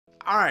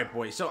Alright,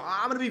 boys, so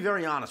I'm going to be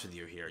very honest with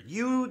you here.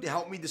 You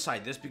help me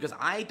decide this because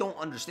I don't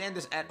understand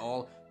this at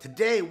all.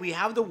 Today, we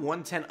have the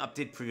 110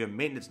 update preview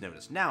maintenance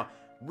notice. Now,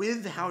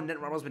 with how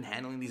NetMarble's been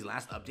handling these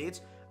last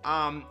updates,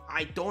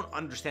 I don't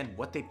understand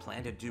what they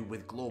plan to do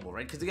with global,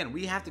 right? Because again,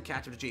 we have to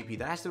catch up to JP.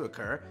 That has to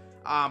occur.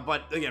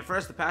 But again,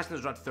 first, the patch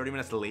notes dropped 30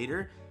 minutes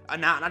later.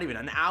 Not even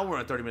an hour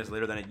and 30 minutes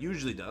later than it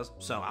usually does.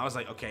 So I was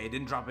like, okay, it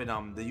didn't drop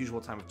in the usual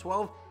time of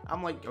 12.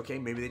 I'm like, okay,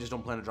 maybe they just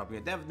don't plan on dropping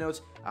a dev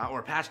notes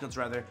or patch notes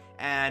rather.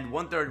 And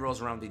 1:30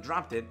 rolls around, they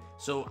dropped it.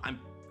 So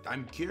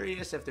I'm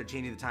curious if they're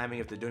changing the timing,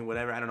 if they're doing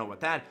whatever. I don't know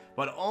about that.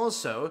 But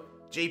also,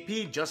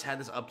 JP just had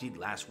this update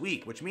last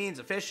week, which means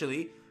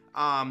officially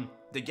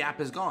the gap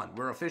is gone.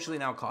 We're officially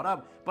now caught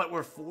up, but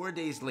we're 4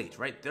 days late,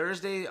 right?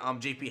 Thursday,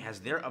 JP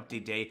has their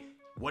update day.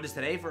 What is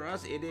today for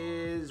us? It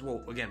is,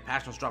 well, again,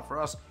 patch notes drop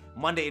for us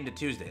Monday into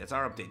Tuesday. That's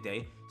our update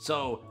day.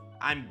 So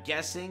I'm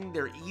guessing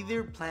they're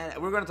either planning.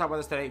 We're going to talk about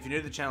this today. If you're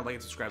new to the channel, like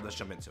and subscribe. Let's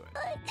jump into it.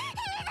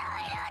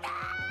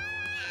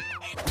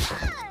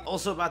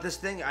 Also about this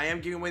thing, I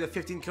am giving away the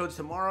 15 codes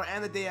tomorrow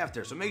and the day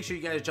after. So make sure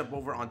you guys jump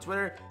over on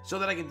Twitter so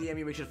that I can DM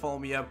you. Make sure to follow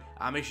me up.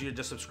 Make sure you're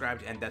just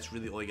subscribed, and that's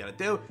really all you gotta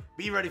do.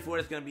 Be ready for it.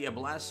 It's gonna be a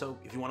blast. So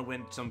if you want to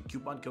win some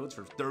coupon codes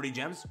for 30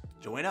 gems,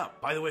 join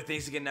up. By the way,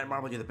 thanks again,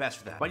 NetMarble. You're the best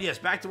for that. But yes,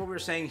 back to what we were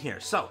saying here.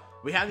 So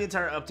we have the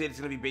entire update. It's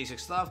gonna be basic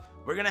stuff.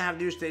 We're gonna have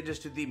new stages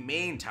to the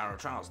main Tower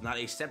of Trials, not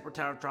a separate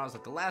Tower of Trials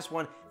like the last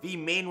one. The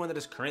main one that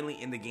is currently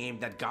in the game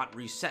that got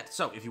reset.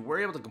 So if you were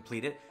able to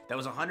complete it, that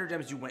was 100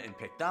 gems you went and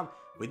picked up.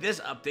 With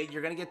this update,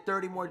 you're going to get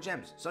 30 more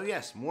gems. So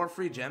yes, more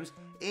free gems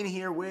in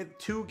here with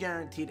 2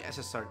 guaranteed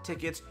SSR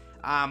tickets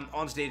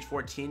on stage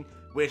 14,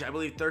 which I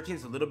believe 13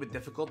 is a little bit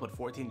difficult, but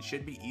 14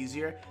 should be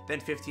easier than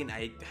 15.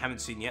 I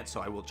haven't seen yet, so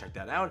I will check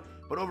that out.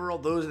 But overall,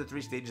 those are the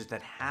 3 stages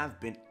that have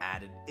been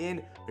added in.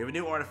 We have a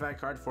new artifact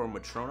card for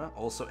Matrona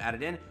also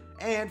added in.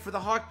 And for the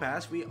Hawk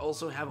Pass, we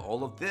also have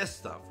all of this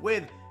stuff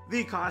with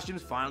the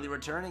costumes finally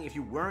returning. If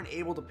you weren't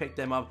able to pick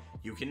them up,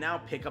 you can now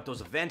pick up those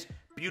event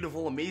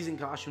beautiful, amazing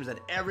costumes that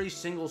every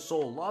single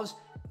soul loves.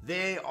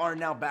 They are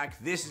now back.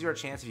 This is your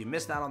chance. If you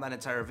missed out on that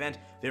entire event,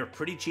 they're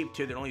pretty cheap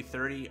too. They're only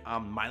 30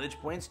 mileage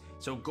points.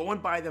 So go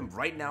and buy them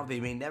right now. They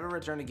may never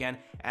return again.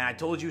 And I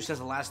told you since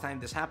the last time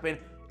this happened,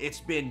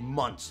 it's been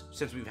months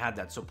since we've had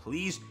that. So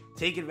please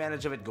take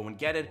advantage of it. Go and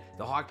get it.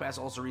 The Hawk Pass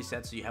also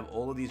resets, so you have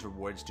all of these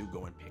rewards to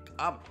go and pick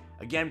up.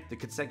 Again, the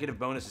consecutive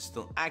bonus is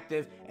still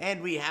active,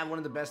 and we have one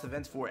of the best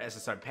events for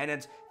SSR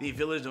Penance. The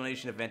Village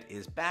Donation event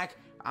is back.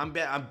 I'm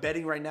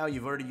betting right now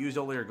you've already used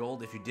all your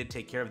gold if you did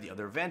take care of the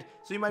other event,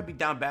 so you might be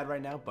down bad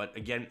right now, but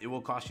again, it will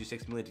cost you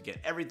 6 million to get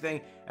everything,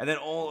 and then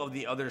all of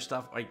the other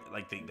stuff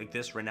like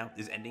this right now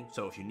is ending,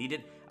 so if you need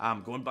it,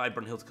 go and buy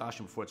Brunhild's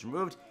costume before it's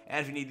removed, and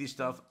if you need these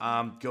stuff,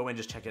 go and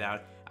just check it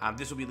out.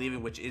 This will be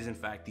leaving, which is in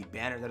fact the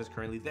banner that is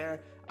currently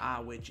there,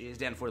 which is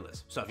down for the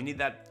list. So if you need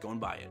that, go and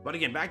buy it. But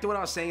again, back to what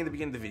I was saying in the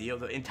beginning of the video,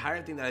 the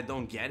entire thing that I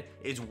don't get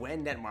is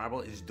when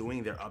NetMarble is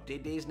doing their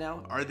update days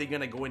now. Are they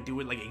gonna go and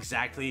do it like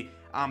exactly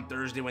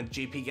Thursday when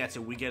JP gets it,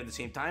 we get it at the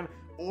same time?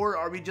 Or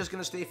are we just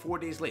gonna stay 4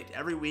 days late?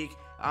 Every week,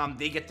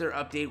 they get their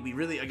update. We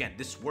really, again,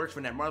 this works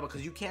for NetMarble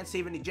because you can't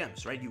save any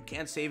gems, right? You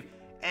can't save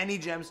any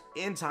gems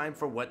in time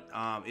for what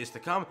is to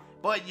come,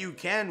 but you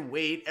can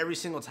wait every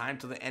single time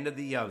till the end of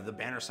the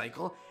banner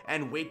cycle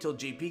and wait till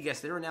JP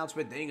gets their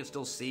announcement. Then you can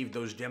still save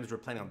those gems we're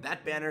planning on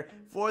that banner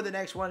for the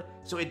next one.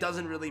 So it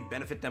doesn't really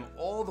benefit them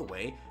all the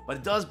way, but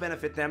it does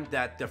benefit them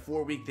that the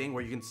 4-week thing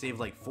where you can save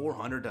like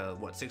 400 to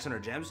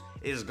 600 gems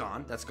is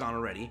gone. That's gone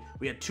already.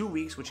 We had 2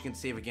 weeks which you can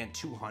save again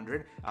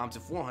 200 to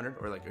 400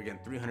 or like again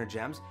 300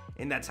 gems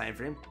in that time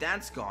frame.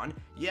 That's gone.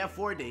 Yeah,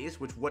 4 days,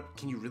 which what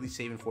can you really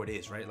save in 4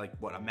 days, right? Like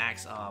what, a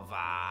max of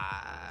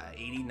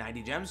 80,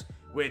 90 gems,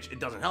 which it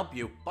doesn't help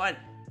you, but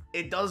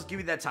it does give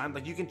you that time.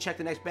 Like you can check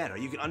the next banner.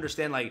 You can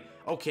understand like,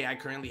 okay, I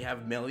currently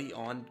have Melly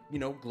on, you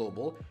know,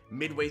 global.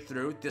 Midway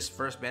through, this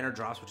first banner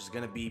drops, which is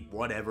going to be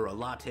whatever, a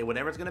latte,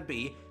 whatever it's going to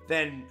be.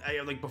 Then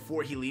like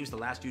before he leaves the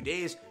last few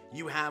days,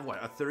 you have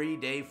what, a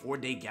 3-day,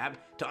 4-day gap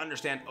to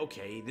understand,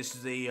 okay, this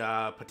is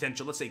a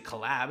potential, let's say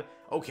collab.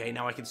 Okay,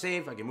 now I can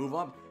save, I can move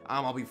up,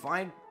 I'll be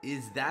fine.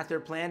 Is that their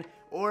plan?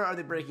 Or are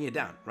they breaking it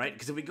down, right?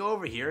 Because if we go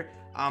over here,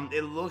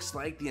 it looks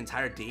like the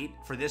entire date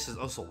for this is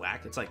also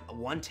whack. It's like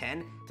 110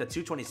 to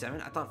 227.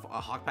 I thought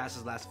Hawk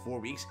Passes last 4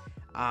 weeks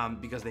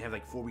because they have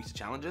like 4 weeks of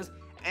challenges.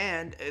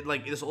 And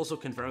like this also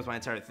confirms my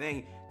entire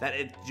thing that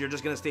you're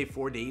just going to stay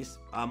 4 days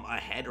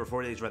ahead, or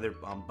 4 days rather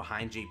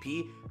behind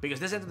JP, because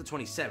this ends on the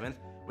 27th,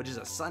 which is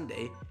a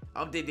Sunday.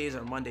 Update days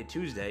are Monday,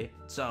 Tuesday.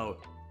 So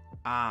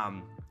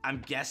I'm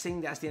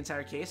guessing that's the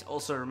entire case.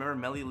 Also, remember,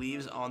 Melly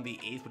leaves on the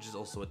 8th, which is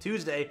also a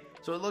Tuesday.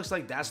 So it looks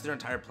like that's their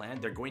entire plan.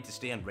 They're going to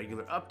stay on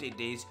regular update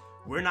days.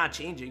 We're not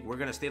changing. We're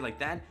going to stay like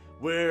that.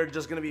 We're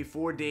just going to be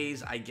 4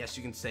 days, I guess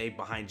you can say,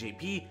 behind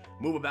JP.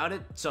 Move about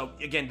it. So,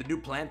 again, the new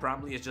plan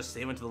probably is just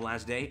save until the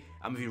last day.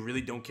 If you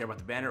really don't care about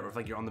the banner, or if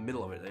like you're on the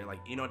middle of it. They're like,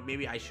 you know what,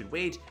 maybe I should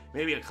wait.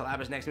 Maybe a collab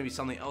is next. Maybe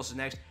something else is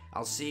next.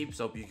 I'll see.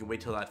 So you can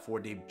wait till that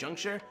 4-day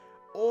juncture.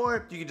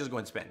 Or you can just go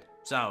and spend.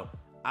 So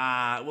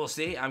We'll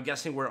see. I'm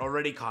guessing we're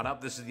already caught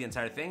up. This is the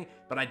entire thing,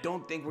 but I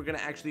don't think we're gonna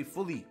actually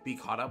fully be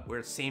caught up.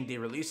 We're same day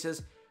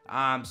releases.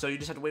 So you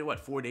just have to wait, what,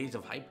 4 days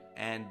of hype,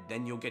 and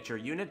then you'll get your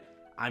unit.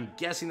 I'm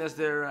guessing that's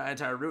their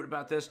entire route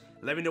about this.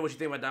 Let me know what you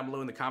think about down below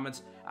in the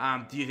comments.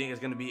 Do you think it's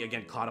going to be,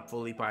 again, caught up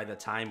fully by the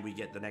time we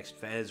get the next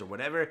Fez or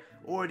whatever?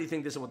 Or do you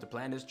think this is what the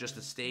plan is, just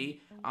to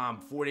stay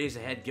 4 days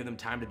ahead, give them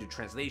time to do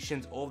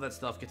translations, all that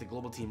stuff, get the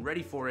global team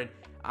ready for it?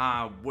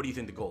 What do you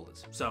think the goal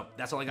is? So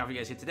that's all I got for you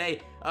guys here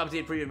today.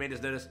 Update preview made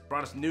us notice,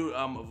 brought us new,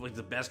 like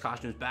the best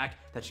costumes back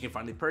that you can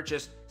finally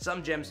purchase.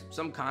 Some gems,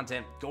 some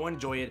content. Go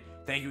enjoy it.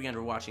 Thank you again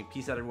for watching.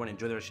 Peace out, everyone.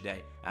 Enjoy the rest of your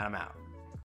day, and I'm out.